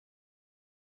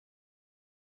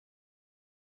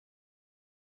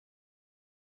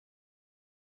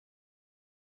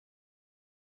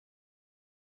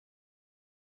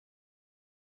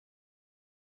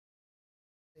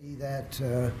That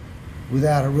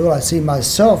without a rule, I see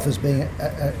myself as being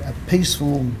a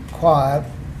peaceful, quiet,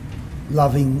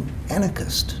 loving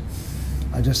anarchist.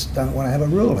 I just don't want to have a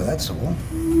ruler, that's all.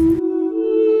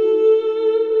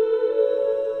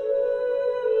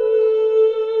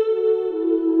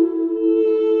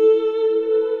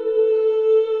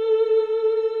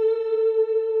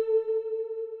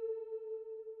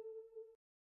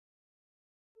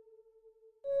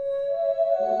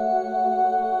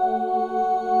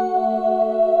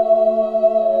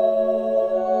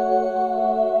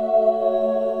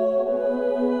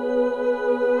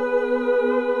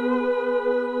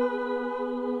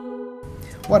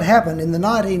 What happened in the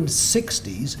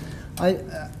 1960s, I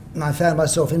found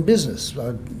myself in business.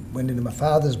 I went into my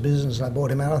father's business, I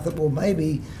bought him out. I thought, well,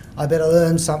 maybe I better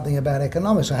learn something about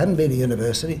economics. I hadn't been to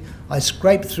university. I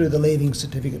scraped through the leaving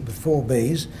certificate with 4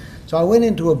 Bs. So I went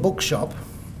into a bookshop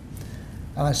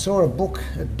and I saw a book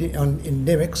in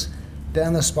Demics.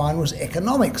 Down the spine was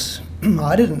economics.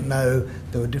 I didn't know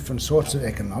there were different sorts of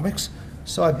economics.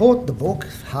 So I bought the book,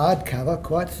 hardcover,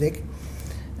 quite thick.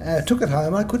 Took it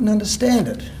home. I couldn't understand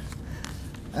it,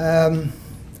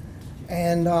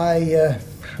 and I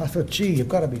thought, gee, you've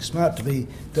got to be smart to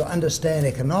understand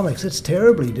economics. It's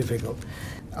terribly difficult.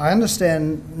 I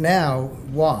understand now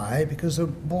why, because the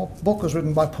book was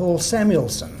written by Paul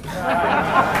Samuelson.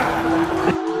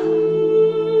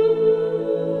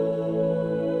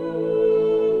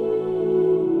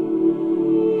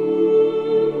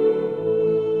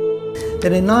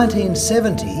 Then in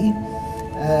 1970.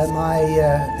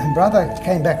 My brother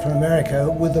came back from America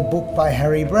with a book by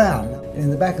Harry Brown. In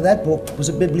the back of that book was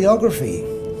a bibliography.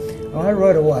 I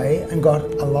wrote away and got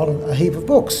a heap of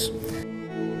books.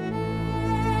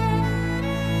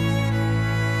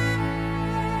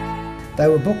 They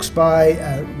were books by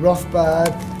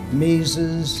Rothbard,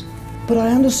 Mises, but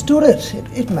I understood it.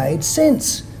 It made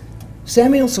sense.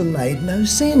 Samuelson made no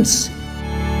sense.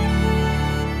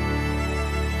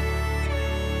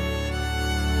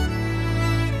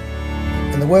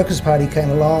 And the Workers' Party came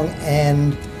along,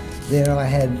 and there I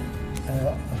had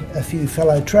a few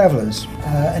fellow travellers,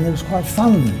 and it was quite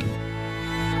fun.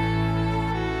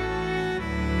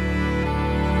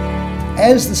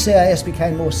 As the CIS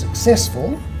became more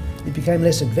successful, it became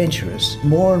less adventurous,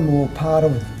 more and more part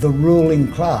of the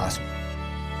ruling class.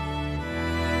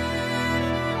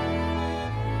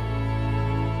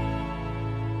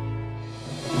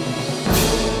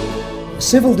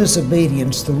 Civil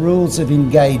disobedience, the rules of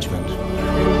engagement.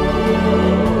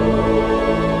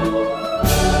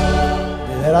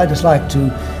 I just like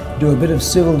to do a bit of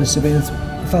civil disobedience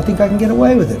if I think I can get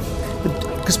away with it.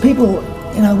 But because people,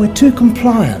 we're too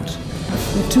compliant,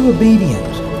 we're too obedient.